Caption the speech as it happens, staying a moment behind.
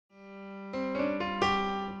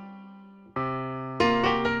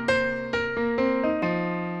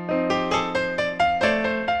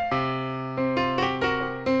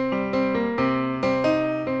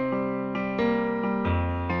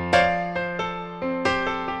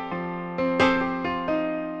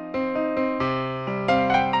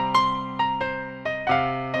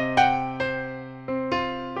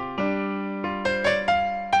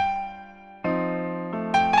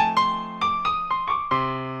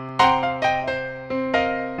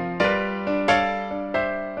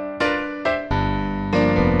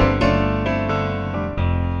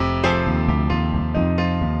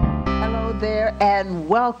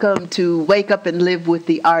welcome to Wake Up and Live with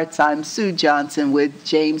the Arts. I'm Sue Johnson with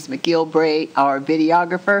James McGilbray, our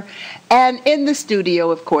videographer. And in the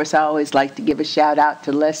studio, of course, I always like to give a shout out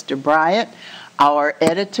to Lester Bryant, our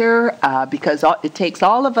editor, because it takes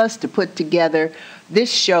all of us to put together this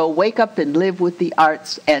show, Wake Up and Live with the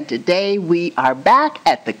Arts. And today we are back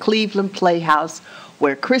at the Cleveland Playhouse,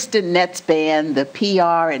 where Kristin Netzband, the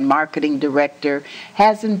PR and marketing director,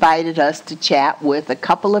 has invited us to chat with a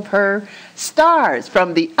couple of her stars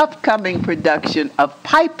from the upcoming production of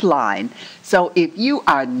Pipeline. So if you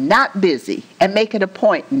are not busy, and make it a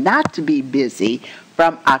point not to be busy,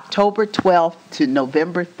 from October 12th to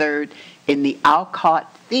November 3rd in the Outcalt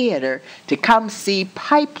Theater to come see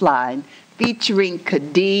Pipeline featuring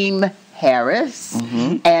Kadeem Harris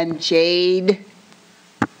and Jade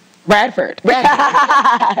Bradford.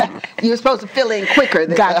 You were supposed to fill in quicker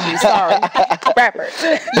than Got you, sorry. Bradford.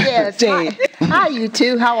 Yes. Jade. Hi, you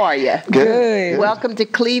two. How are you? Good. Welcome to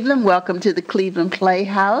Cleveland. Welcome to the Cleveland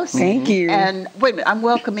Playhouse. Thank you. And wait a minute, I'm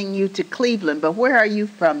welcoming you to Cleveland, but where are you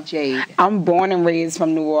from, Jade? I'm born and raised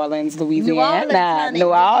from New Orleans, Louisiana. Honey.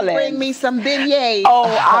 New Orleans. Bring me some beignets.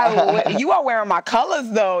 Oh, you are wearing my colors,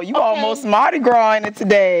 though. You almost Mardi Gras in it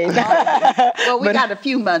today. Well, we got a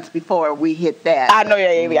few months before we hit that. I know,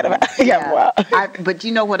 we got but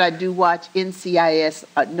you know what I do watch? NCIS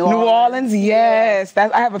New Orleans, yes.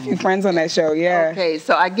 I have a few friends on that show, yeah. Okay,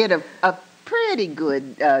 so I get a pretty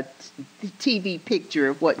good TV picture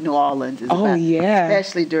of what New Orleans is about. Oh, yeah.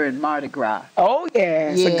 Especially during Mardi Gras. Oh, yeah.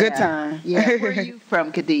 It's a good time. Yeah. Where are you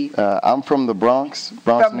from, Kadeem? I'm from the Bronx,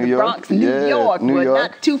 New York. New York. New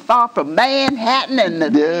York. Not too far from Manhattan and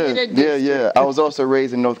the theater district. Yeah. I was also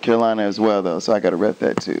raised in North Carolina as well, though, so I got to rep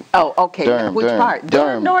that, too. Oh, okay. Which part?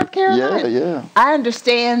 Durham, North Carolina? Yeah. I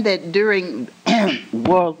understand that during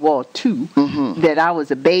World War II that I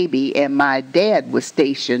was a baby and my dad was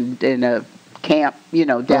stationed in a camp,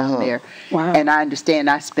 down there. Wow. And I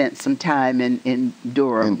understand I spent some time in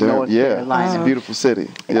Durham, North Carolina. It's a beautiful city.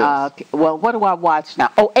 Yes. Well, what do I watch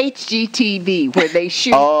now? Oh, HGTV, where they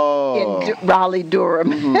shoot in Raleigh,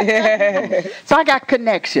 Durham. So I got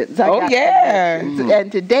connections.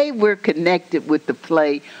 And today we're connected with the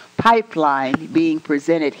play Pipeline being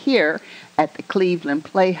presented here at the Cleveland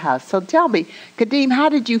Playhouse. So tell me, Kadeem, how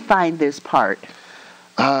did you find this part?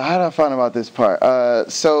 How did I find about this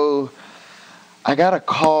part? So I got a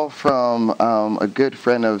call from a good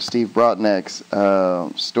friend of Steve Broadnax,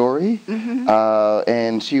 Story,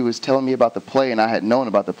 and she was telling me about the play, and I had known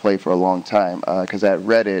about the play for a long time because I had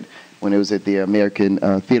read it when it was at the American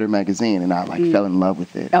Theater Magazine, and I fell in love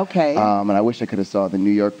with it. Okay. And I wish I could have saw the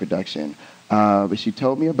New York production, but she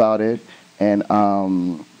told me about it, and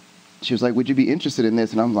she was like, "Would you be interested in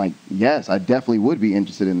this?" And I'm like, "Yes, I definitely would be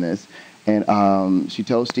interested in this." And she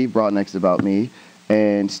told Steve Broadnax about me.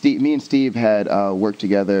 And me and Steve had worked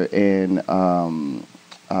together in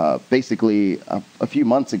basically a few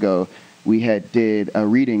months ago. We did a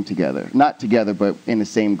reading together, not together, but in the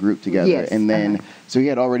same group together. Yes. And then, so he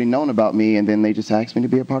had already known about me, and then they just asked me to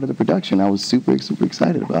be a part of the production. I was super, super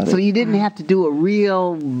excited about it. So you didn't have to do a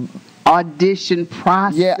real audition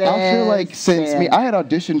process? Yeah, I feel like I had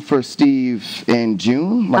auditioned for Steve in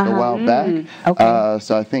June, a while back. Okay.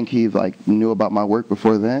 So I think he knew about my work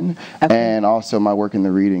before then, and also my work in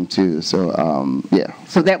the reading too. So yeah.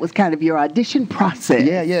 So that was kind of your audition process.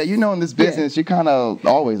 Yeah. In this business, you're kind of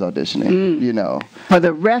always auditioning. For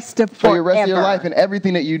the rest of for your rest of your life, and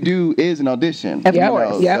everything that you do is an audition. Of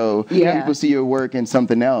course. So people see your work in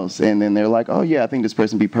something else, and then they're like, "Oh yeah, I think this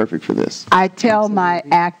person would be perfect for this." I tell my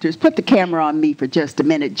actors, put the camera on me for just a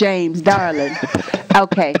minute, James, darling.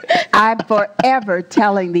 Okay, I'm forever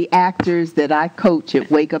telling the actors that I coach at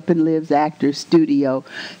Wake Up and Live's Actors Studio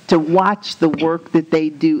to watch the work that they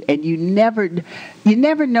do, and you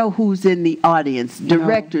never know who's in the audience.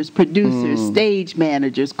 Directors, producers, stage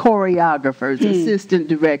managers, choreographers, assistant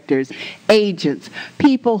directors, agents,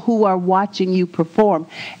 people who are watching you perform.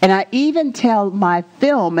 And I even tell my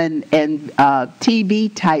film and TV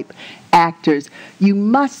type actors, you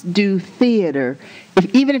must do theater.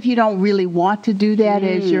 Even if you don't really want to do that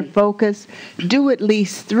as your focus, do at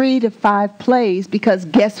least 3 to 5 plays, because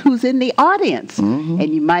guess who's in the audience?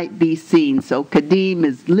 And you might be seen. So Kadeem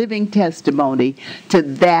is living testimony to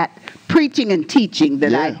that preaching and teaching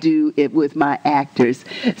that I do it with my actors.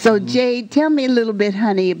 So Jade, tell me a little bit,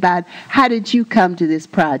 honey, about how did you come to this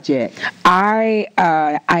project?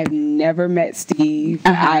 I've never met Steve.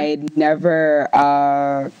 I'd never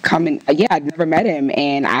I'd never met him,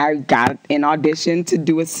 and I got an audition to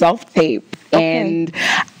do a self-tape. And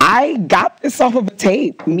I got this off of a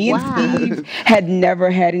tape. Me and Wow. Steve had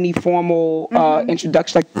never had any formal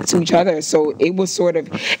introduction to each other. So it was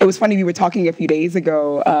funny. We were talking a few days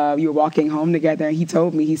ago. We were walking home together, and he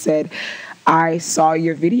told me, he said, I saw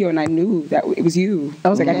your video and I knew that it was you. I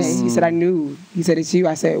was like, he said, I knew. He said, it's you.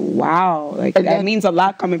 I said, wow. Like, that means a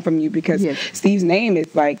lot coming from you, because Steve's name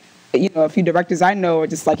is like, you know, a few directors I know are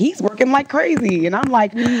just like, he's working like crazy. And I'm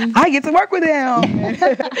like, I get to work with him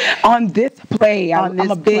on this play. I'm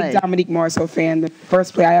a big Dominique Morisseau fan. The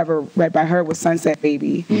first play I ever read by her was Sunset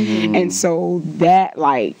Baby. And so that,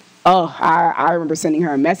 like, I remember sending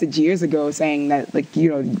her a message years ago saying that, like, you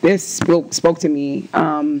know, this spoke to me.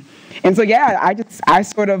 And so, I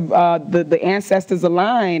sort of, the ancestors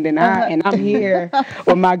aligned, and I'm here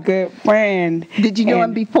with my good friend. Did you know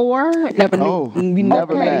him before? Never knew. We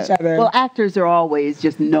never met each other. Well, actors are always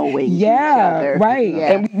just knowing each other. Right.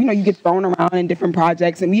 Yeah. And, you know, you get thrown around in different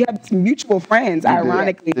projects, and we have some mutual friends,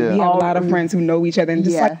 ironically. We have a lot of friends who know each other, and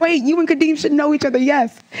just like, wait, you and Kadeem should know each other.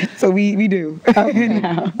 Yes. So we do.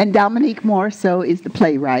 And Dominique Morisseau is the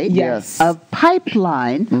playwright. Yes. Of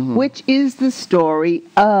Pipeline, which is the story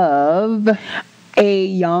of a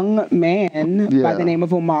young man by the name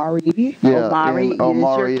of Omari. Omari is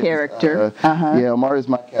your character. Omari is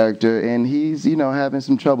my character, and he's, you know, having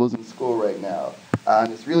some troubles in school right now.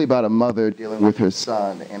 And it's really about a mother dealing with her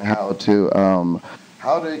son and how to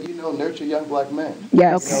you know, nurture young black men.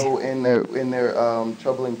 Yes. You know, in their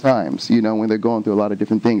troubling times. You know, when they're going through a lot of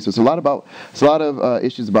different things. So it's a lot of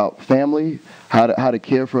issues about family, how to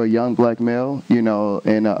care for a young black male. You know,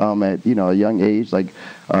 and at, you know, a young age, like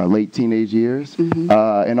late teenage years,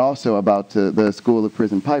 and also about the school of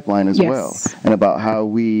prison pipeline as well, and about how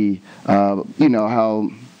we,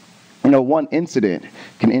 one incident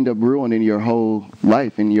can end up ruining your whole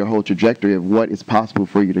life and your whole trajectory of what is possible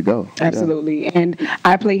for you to go. Absolutely. And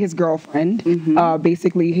I play his girlfriend,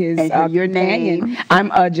 basically his your companion. name? I'm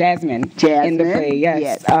Jasmine in the play,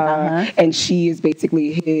 yes. And she is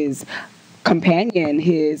basically his companion,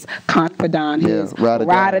 his confidant, his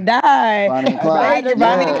ride or die. Bonnie and Clyde,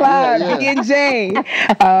 B and J.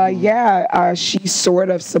 She sort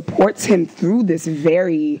of supports him through this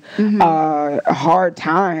very hard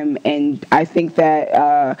time, and I think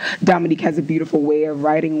that Dominique has a beautiful way of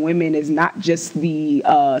writing women as not just the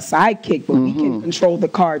sidekick, but we can control the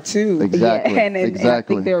car too. Exactly. And I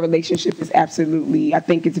think their relationship is absolutely, I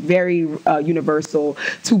think it's very universal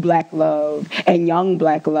to black love and young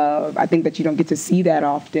black love. I think that you don't get to see that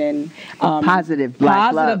often. Positive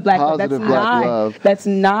black love. That's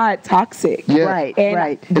not toxic. Yeah. Right.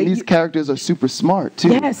 And these characters are super smart too.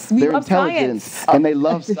 Yes, they're intelligent science. And they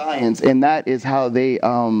love science, and that is how they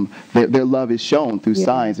their love is shown through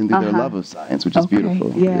science and through their love of science, which is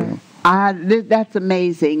beautiful. That's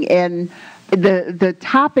amazing. And the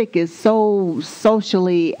topic is so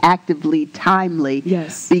socially actively timely.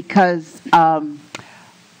 Yes. Because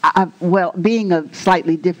being a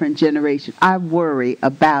slightly different generation, I worry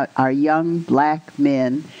about our young black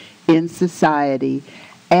men in society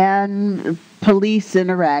and police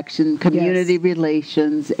interaction, community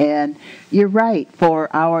relations, and you're right, for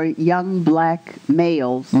our young black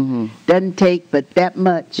males, doesn't take but that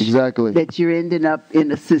much that you're ending up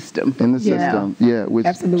in a system.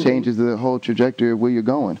 Which changes the whole trajectory of where you're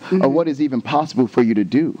going, or what is even possible for you to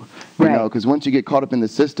do. You know, because once you get caught up in the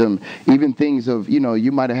system, even things of, you know,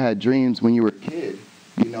 you might have had dreams when you were a kid,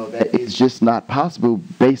 you know, that is just not possible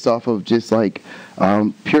based off of just like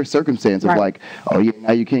pure circumstance of like,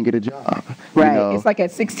 now you can't get a job. Right. You know? It's like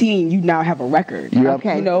at 16, you now have a record. You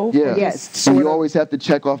know? Yes. And you always have to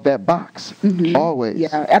check off that box. Always.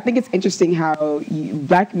 Yeah. I think it's interesting how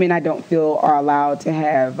black men, I don't feel, are allowed to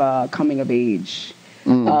have coming of age.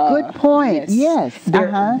 Good point. Yes.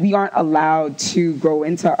 We aren't allowed to grow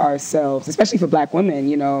into ourselves, especially for black women.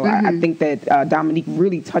 You know, I think that Dominique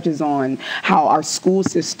really touches on how our school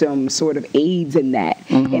system sort of aids in that,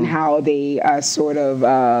 and how they sort of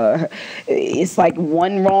it's like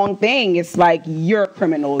one wrong thing. It's like, you're a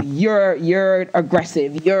criminal, you're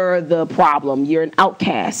aggressive, you're the problem, you're an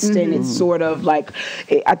outcast, and it's sort of like,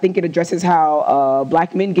 I think it addresses how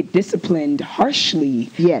black men get disciplined harshly.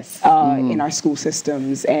 Yes. In our school system.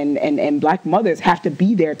 And black mothers have to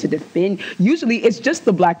be there to defend. Usually it's just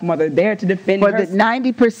the black mother there to defend her. But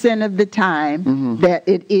 90% of the time that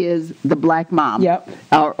it is the black mom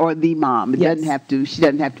or the mom. It doesn't have to, she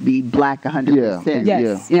doesn't have to be black 100%.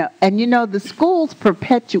 Yes. You know, and you know, the schools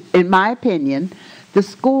in my opinion, the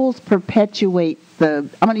schools perpetuate I'm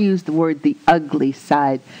going to use the word the ugly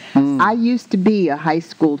side. I used to be a high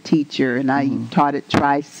school teacher, and I taught at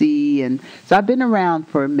Tri-C, and so I've been around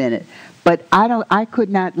for a minute. But I could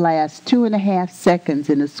not last 2.5 seconds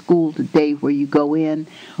in a school today where you go in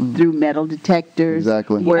through metal detectors.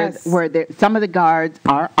 Exactly. Where some of the guards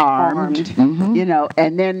are armed.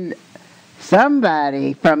 And then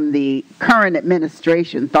somebody from the current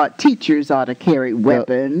administration thought teachers ought to carry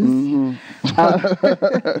weapons. We're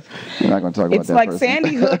not going to talk about that. It's like person.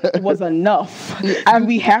 Sandy Hook was enough.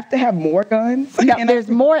 We have to have more guns. No, there's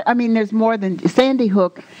more. I mean, there's more than Sandy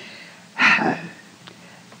Hook.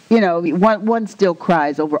 One still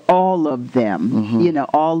cries over all of them.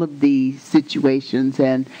 All of the situations,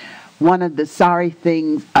 and one of the sorry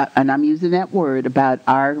things, and I'm using that word about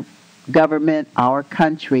our government, our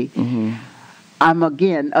country. I'm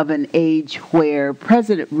again of an age where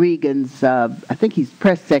President Reagan's, I think he's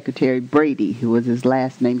Press Secretary Brady, who was his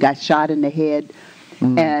last name, got shot in the head,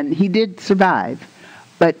 and he did survive.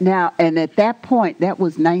 But now, and at that point, that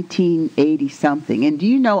was 1980 something. And do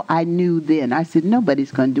you know, I knew then, I said,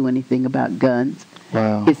 nobody's going to do anything about guns.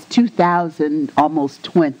 Wow. It's 2000, almost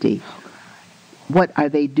 20. What are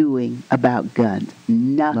they doing about guns?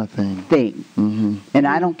 Nothing. And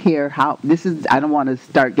I don't care how, I don't want to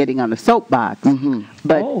start getting on a soapbox,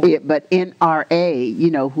 but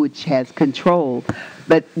NRA, which has control,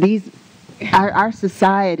 but our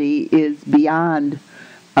society is beyond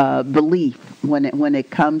belief when it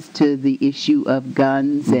comes to the issue of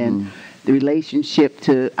guns and the relationship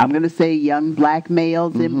to, I'm going to say, young black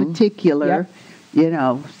males in particular.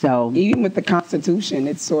 So even with the Constitution,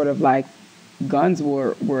 it's sort of like guns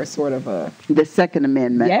were sort of the Second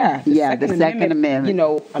Amendment. The Second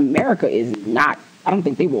Amendment. America is not. I don't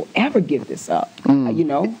think they will ever give this up.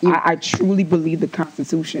 I truly believe the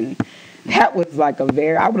Constitution. That was like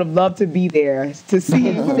I would have loved to be there to see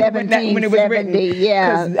when it was written.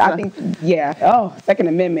 Yeah. I think, Second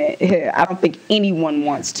Amendment. I don't think anyone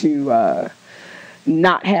wants to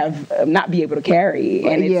not be able to carry,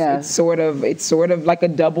 and it's sort of like a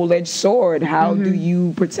double-edged sword. How do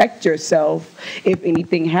you protect yourself if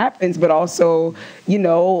anything happens, but also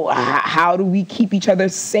how do we keep each other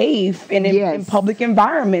safe in public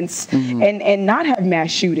environments and not have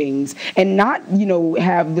mass shootings and not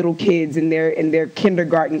have little kids in their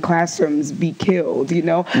kindergarten classrooms be killed.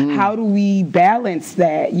 How do we balance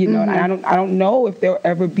that? I don't know if there'll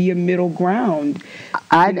ever be a middle ground.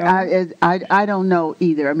 I don't know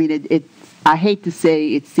either. I mean, I hate to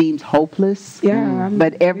say it seems hopeless.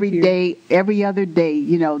 But every other day,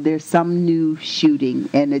 there's some new shooting,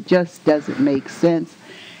 and it just doesn't make sense,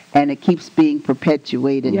 and it keeps being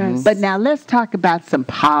perpetuated. Yes. But now let's talk about some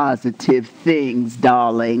positive things,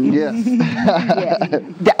 darling. Yes.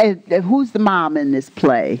 Who's the mom in this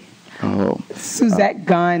play? Suzette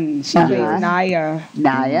Gunn. She plays Naya.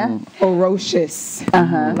 Ferocious.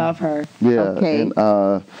 Love her. Yeah. Okay.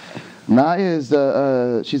 And, Naya is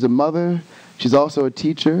she's a mother. She's also a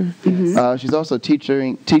teacher. She's also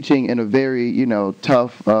teaching in a very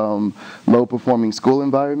tough, low-performing school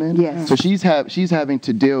environment. Yes. So she's having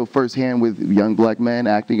to deal firsthand with young black men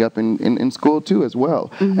acting up in school too as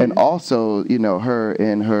well, and also her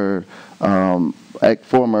and her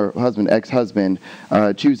former ex-husband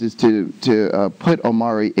chooses to put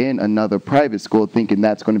Omari in another private school, thinking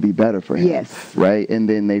that's going to be better for him. Yes. Right, and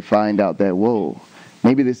then they find out that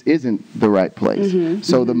maybe this isn't the right place.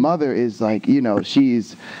 So the mother is like,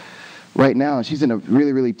 she's right now, she's in a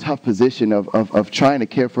really, really tough position of trying to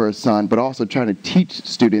care for her son, but also trying to teach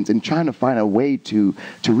students and trying to find a way to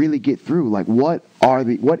really get through. Like, what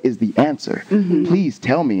is the answer? Please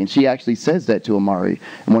tell me. And she actually says that to Omari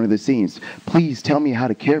in one of the scenes. Please tell me how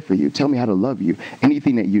to care for you. Tell me how to love you.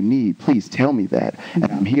 Anything that you need, please tell me that. And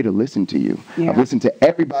I'm here to listen to you. I've listened to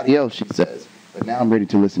everybody else, she says. But now I'm ready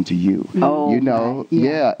to listen to you.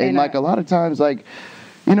 And like a lot of times, like,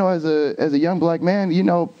 as a young black man,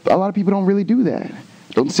 a lot of people don't really do that.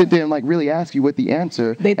 Don't sit there and like really ask you what the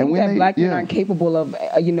answer. They think that black men aren't capable of,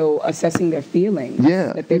 assessing their feelings.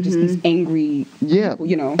 That they're just these angry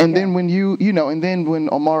people, And then when when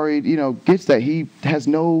Omari, gets that, he has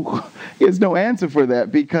no answer for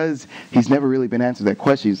that because he's never really been answered that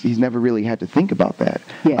question. He's never really had to think about that.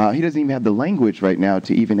 He doesn't even have the language right now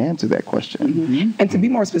to even answer that question. And to be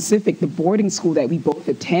more specific, the boarding school that we both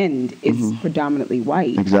attend is predominantly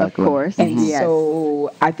white. Exactly. Of course. And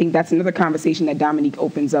so I think that's another conversation that Dominique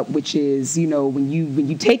opens up, which is, when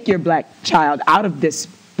you take your black child out of this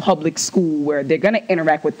public school where they're going to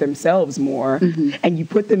interact with themselves more, and you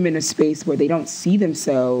put them in a space where they don't see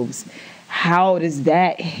themselves, how does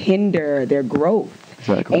that hinder their growth?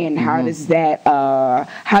 Exactly. And how does that, how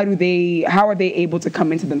are they able to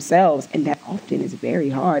come into themselves? And that often is very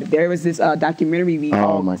hard. There was this documentary we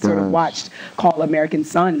all sort of watched called American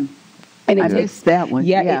Son. And I missed that one.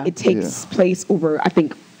 It takes place over, I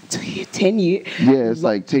think, 10 years. Yeah, it's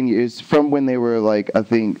like 10 years from when they were like, I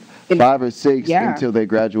think, 5 or 6 until they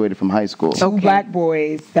graduated from high school. Two black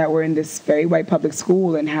boys that were in this very white public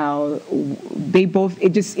school, and how they both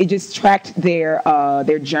it just tracked their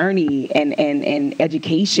journey and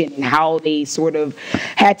education, and how they sort of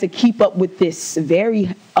had to keep up with this very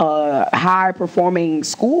high performing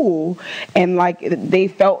school, and like they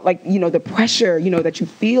felt like, you know, the pressure, you know, that you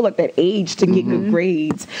feel at that age to get good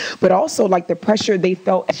grades, but also like the pressure they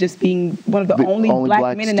felt as just being one of the only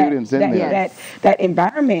black men in that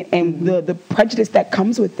environment, and the prejudice that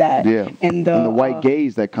comes with that, and the white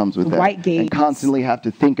gaze that comes with that, white gaze, and constantly have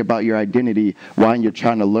to think about your identity while you're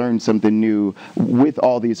trying to learn something new with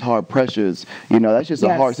all these hard pressures. You know, that's just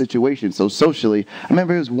a hard situation. So socially, I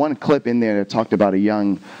remember there was one clip in there that talked about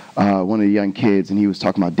one of the young kids, and he was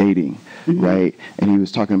talking about dating, right? And he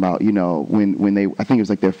was talking about, you know, when they, I think it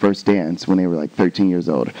was like their first dance when they were like 13 years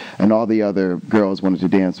old, and all the other girls wanted to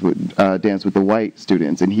dance with the white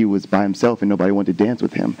students, and he was by himself and nobody wanted to dance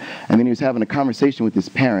with him. And then he was having a conversation with his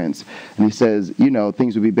parents, and he says, you know,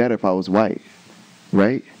 things would be better if I was white,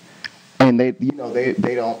 right? And they, you know,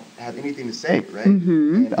 they don't have anything to say, right?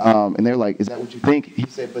 And they're like, is that what you think? He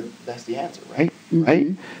said, but that's the answer, right?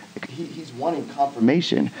 Right? He's wanting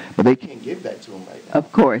confirmation, but they can't give that to him right now.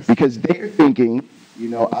 Of course. Because they're thinking, you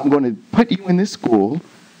know, I'm going to put you in this school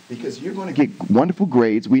because you're going to get wonderful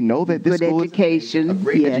grades. We know that this school is a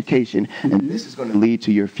great education, and this is going to lead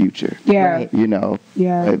to your future. Right. You know,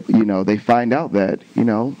 you know, they find out that, you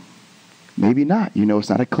know, maybe not. You know, it's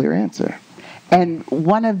not a clear answer. And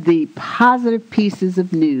one of the positive pieces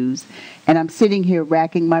of news, and I'm sitting here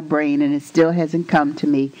racking my brain and it still hasn't come to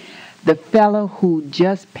me, the fellow who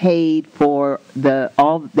just paid for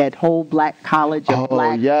that whole black college of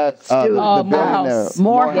black students,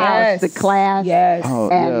 Morehouse, the class,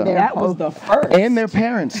 and that was the first, and their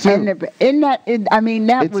parents too.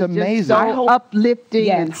 That was amazing. Just so uplifting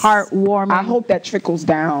and heartwarming. I hope that trickles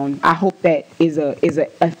down. I hope that is a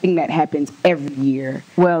thing that happens every year.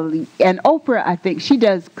 Well, and Oprah, I think she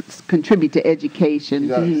does contribute to education.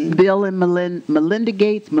 Bill and Melinda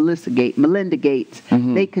Gates,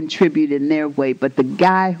 they contribute in their way, but the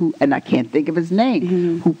guy who, and I can't think of his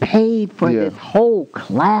name, who paid for this whole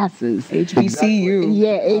classes. HBCU.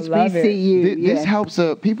 HBCU. This helps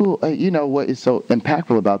people, you know, what is so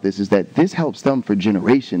impactful about this is that this helps them for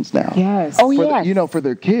generations now. Yes. You know, for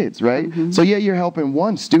their kids, right? So you're helping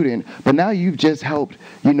one student, but now you've just helped,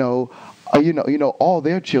 you know, all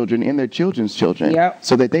their children and their children's children,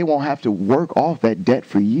 so that they won't have to work off that debt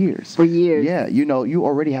for years. Yeah, you know, you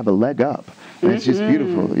already have a leg up. And it's just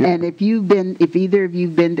beautiful. Yeah. And if either of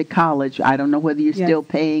you've been to college, I don't know whether you're still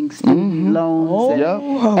paying student loans.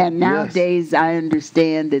 And nowadays, I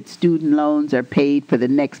understand that student loans are paid for the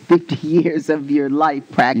next 50 years of your life,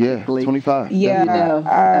 practically. 25.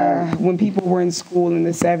 When people were in school in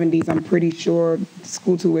the 70s, I'm pretty sure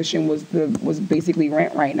school tuition was basically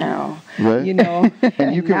rent right now. Right. You know,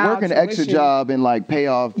 and you can work an extra job and like pay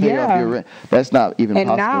off your rent. That's not even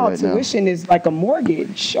possible now right now. Tuition is like a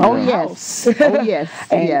mortgage on a house.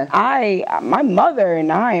 My mother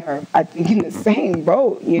and I are, I think, in the same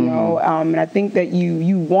boat, you know, and I think that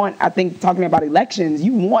you want, I think, talking about elections,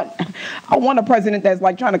 I want a president that's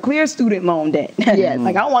like trying to clear student loan debt.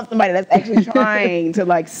 Like I want somebody that's actually trying to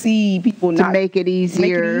like see people to make it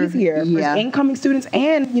easier for incoming students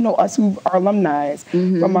and, you know, us who are alumni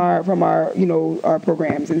from our you know, our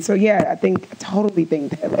programs. And so, I totally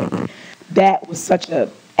think that like that was such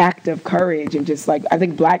a act of courage, and just like I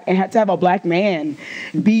think had to have a black man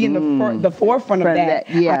be in the forefront of that.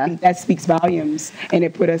 I think that speaks volumes, and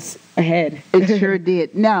it put us ahead. It sure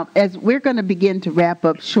did. Now, as we're going to begin to wrap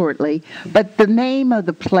up shortly, but the name of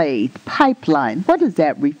the play, Pipeline, what does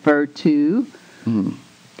that refer to?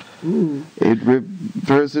 It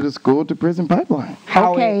refers to the school to prison pipeline.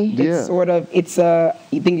 It's sort of,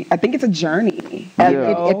 I think it's a journey.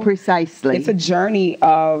 Precisely. It's a journey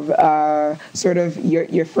of sort of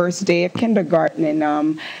your first day of kindergarten,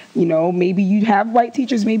 and you know, maybe you have white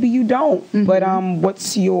teachers, maybe you don't. But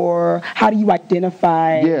how do you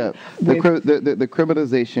identify? The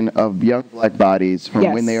criminalization of young black bodies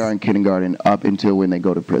from when they are in kindergarten up until when they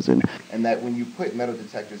go to prison, and that when you put metal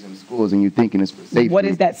detectors in schools and you're thinking it's for safety. What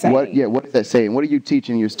is that saying? What is that saying? What are you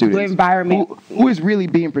teaching your students? The environment. Who is really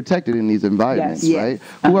being protected in these environments, right?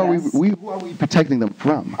 Who are we protecting them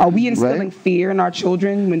from? Are we instilling fear in our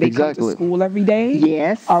children when they come to school every day?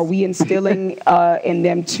 Yes. Are we instilling in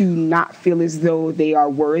them to to not feel as though they are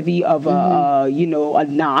worthy of a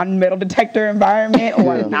non-metal detector environment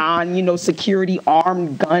or a non-security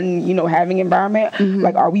armed gun having environment.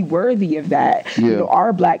 Like, are we worthy of that?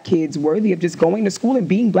 Are Black kids worthy of just going to school and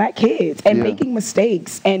being Black kids and making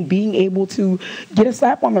mistakes and being able to get a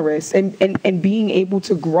slap on the wrist and being able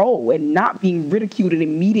to grow and not being ridiculed and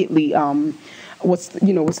immediately what's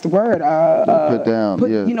the word? Put down.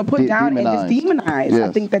 Put down and just demonized. Yes.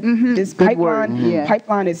 I think that this pipeline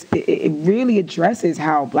it really addresses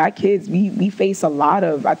how Black kids we face a lot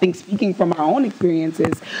of. I think, speaking from our own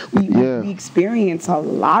experiences, we experience a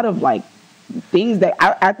lot of like things that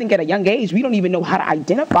I think at a young age we don't even know how to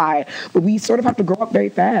identify, but we sort of have to grow up very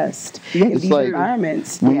fast in these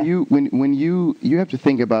environments. When you have to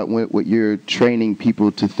think about what you're training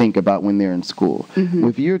people to think about when they're in school.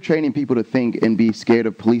 If you're training people to think and be scared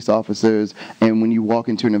of police officers, and when you walk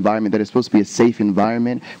into an environment that is supposed to be a safe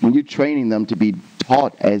environment, when you're training them to be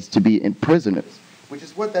taught as to be prisoners, which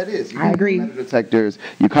is what that is. I agree. Metal detectors.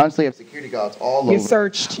 You constantly have security guards all over. You're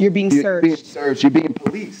searched. You're being searched. You're being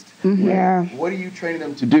policed. Yeah. What are you training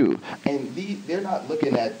them to do? And they're not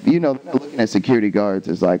looking at, they're not looking at security guards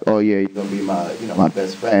as like, oh yeah, you're gonna be my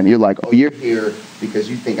best friend. You're like, oh, you're here because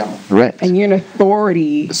you think I'm a threat. And you're an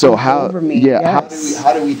authority over me. Yeah. Yes.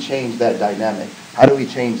 How do we change that dynamic? How do we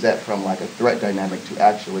change that from like a threat dynamic to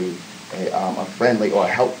actually a friendly or a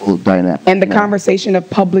helpful dynamic? And the conversation of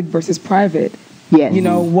public versus private. Yes.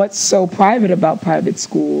 What's so private about private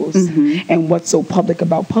schools and what's so public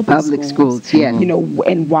about public schools? Yeah.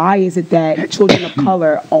 And why is it that children of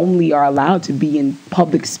color only are allowed to be in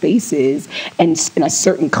public spaces and in a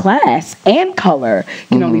certain class, and color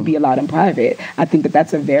can only be allowed in private? I think that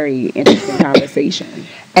that's a very interesting conversation.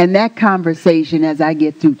 And that conversation, as I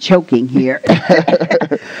get through choking here,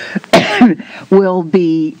 will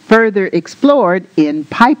be further explored in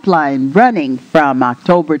Pipeline, running from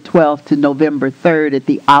October 12th to November 3rd at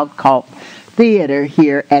the Outcalt Theater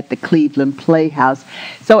here at the Cleveland Playhouse.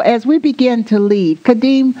 So as we begin to leave,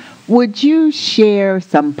 Kadeem, would you share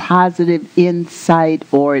some positive insight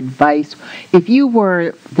or advice if you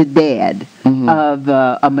were the dad of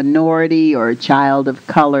a minority or a child of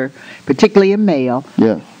color, particularly a male?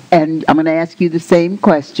 Yeah. And I'm going to ask you the same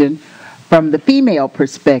question. From the female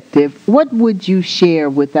perspective, what would you share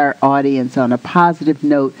with our audience on a positive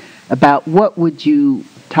note about what would you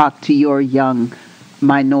talk to your young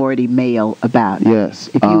minority male about? Yes.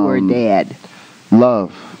 If you were a dad.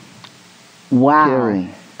 Love. Wow.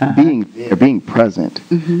 Caring. Being there, being present,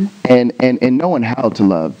 and knowing how to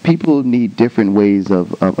love. People need different ways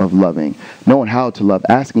of loving. Knowing how to love,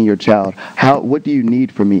 asking your child, what do you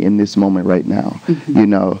need from me in this moment right now?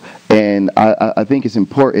 And I think it's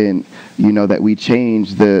important, that we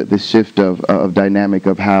change the shift of dynamic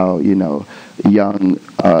of how, young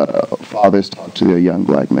fathers talk to their young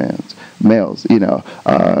Black males,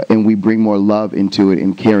 and we bring more love into it,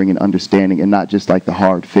 and caring and understanding, and not just like the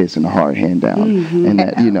hard fist and the hard hand down, and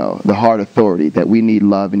that, the hard authority, that we need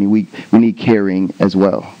love and we need caring as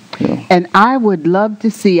well. And I would love to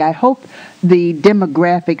see, I hope the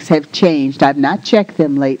demographics have changed. I've not checked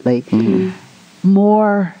them lately.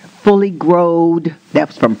 More fully growed,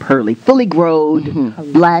 that's from Pearlie, fully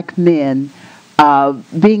growed Black men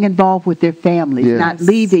being involved with their families, not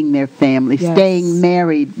leaving their families, staying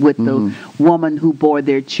married with the woman who bore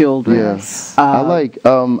their children. Yes. I like,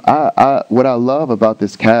 what I love about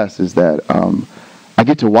this cast is that I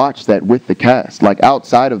get to watch that with the cast. Like,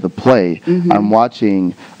 outside of the play, I'm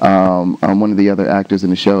watching one of the other actors in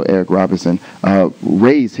the show, Eric Robinson,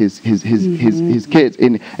 raise his kids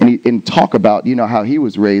and talk about how he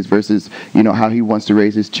was raised versus how he wants to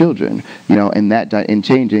raise his children. And that and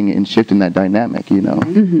changing and shifting that dynamic.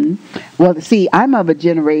 Well, see, I'm of a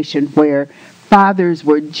generation where fathers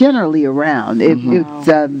were generally around. It's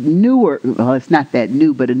a newer, well, it's not that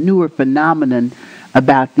new, but a newer phenomenon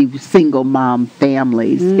about the single mom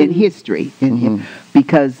families in history,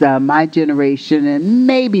 because my generation and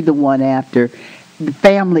maybe the one after, the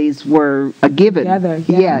families were a given.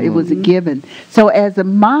 It was a given. So as a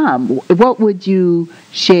mom, what would you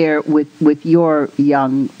share with your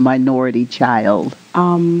young minority child?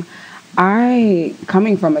 I,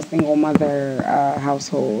 coming from a single mother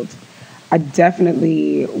household, I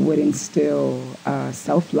definitely would instill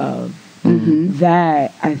self-love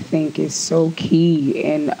That I think is so key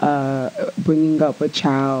in bringing up a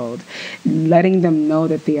child, letting them know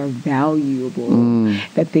that they are valuable,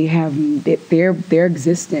 that they have that their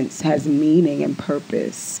existence has meaning and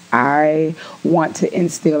purpose. I want to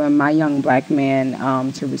instill in my young black man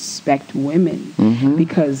to respect women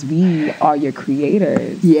because we are your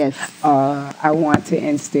creators. Yes. I want to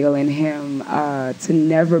instill in him to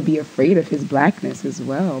never be afraid of his blackness as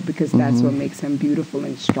well, because that's what makes him beautiful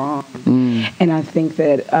and strong. And I think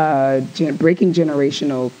that breaking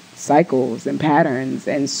generational cycles and patterns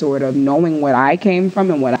and sort of knowing what I came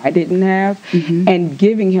from and what I didn't have and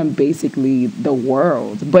giving him basically the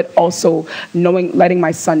world, but also letting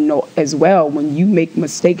my son know as well, when you make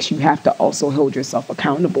mistakes, you have to also hold yourself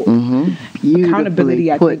accountable.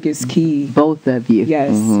 Accountability, I think, is key. Both of you.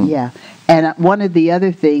 Yes. Yeah. And one of the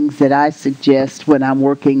other things that I suggest when I'm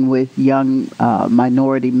working with young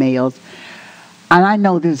minority males, and I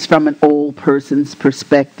know this from an old person's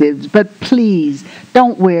perspective, but please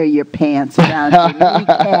don't wear your pants around your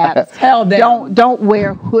kneecaps. Tell them. Don't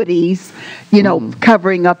wear hoodies,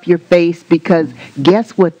 covering up your face, because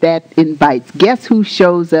guess what that invites? Guess who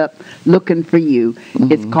shows up looking for you?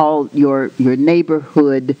 It's called your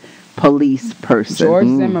neighborhood police person. George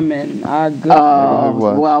Zimmerman, our good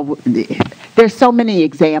well, there's so many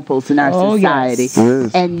examples in our society,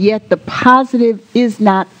 yes. And yet the positive is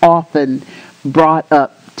not often brought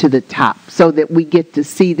up to the top, so that we get to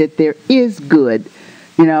see that there is good,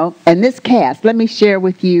 And this cast, let me share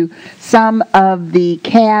with you some of the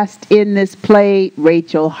cast in this play.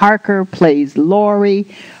 Rachel Harker plays Lori.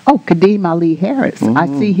 Oh, Kadeem Ali Harris. I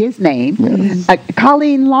see his name. Yes.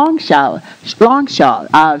 Colleen Longshaw.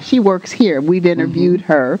 She works here. We've interviewed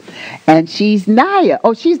her, and she's Naya.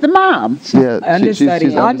 Oh, she's the mom. Yeah, Understudy.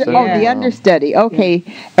 she's understudy. The understudy. Okay.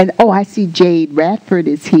 And I see Jade Radford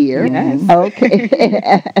is here. Yes. Okay.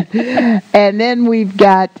 And then we've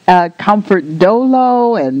got Comfort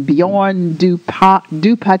Dolo and Bjorn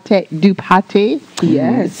Dupate.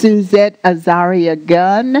 Yes. Suzette Azaria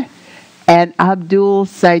Gunn. And Abdul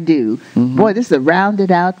Saidu. Boy, this is a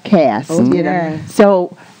rounded out cast.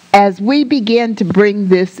 So as we begin to bring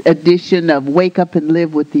this edition of Wake Up and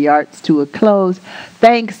Live with the Arts to a close,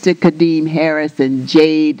 thanks to Kadeem Harris and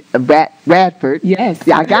Jade Radford. Yes.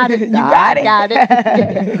 I got it. Got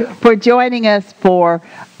it. For joining us for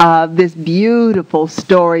this beautiful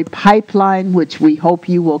story, Pipeline, which we hope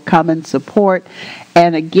you will come and support.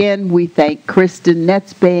 And again, we thank Kristin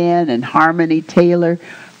Netzband and Harmony Taylor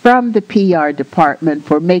from the PR department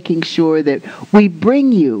for making sure that we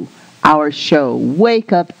bring you our show,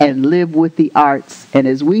 Wake Up and Live with the Arts, and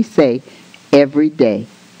as we say, every day.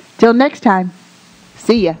 Till next time,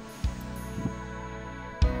 see ya.